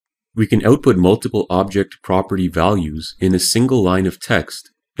We can output multiple object property values in a single line of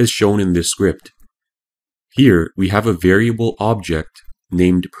text, as shown in this script. Here, we have a variable object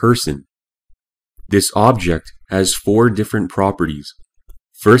named person. This object has 4 different properties: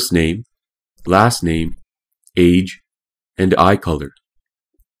 first name, last name, age, and eye color.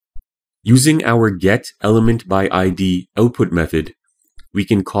 Using our getElementById output method, we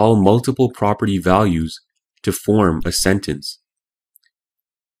can call multiple property values to form a sentence.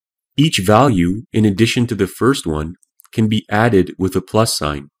 Each value, in addition to the first one, can be added with a plus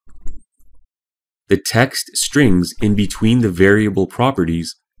sign. The text strings in between the variable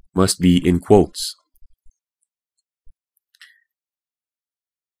properties must be in quotes.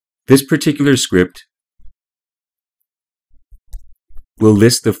 This particular script will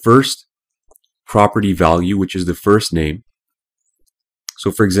list the first property value, which is the first name.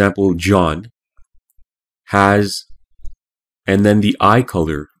 So for example, John has, and then the eye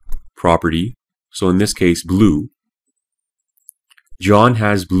color property, so in this case blue. John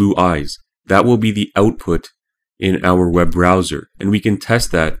has blue eyes. That will be the output in our web browser, and we can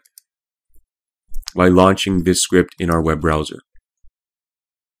test that by launching this script in our web browser.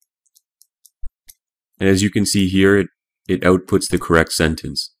 And as you can see here, it outputs the correct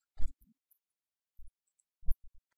sentence.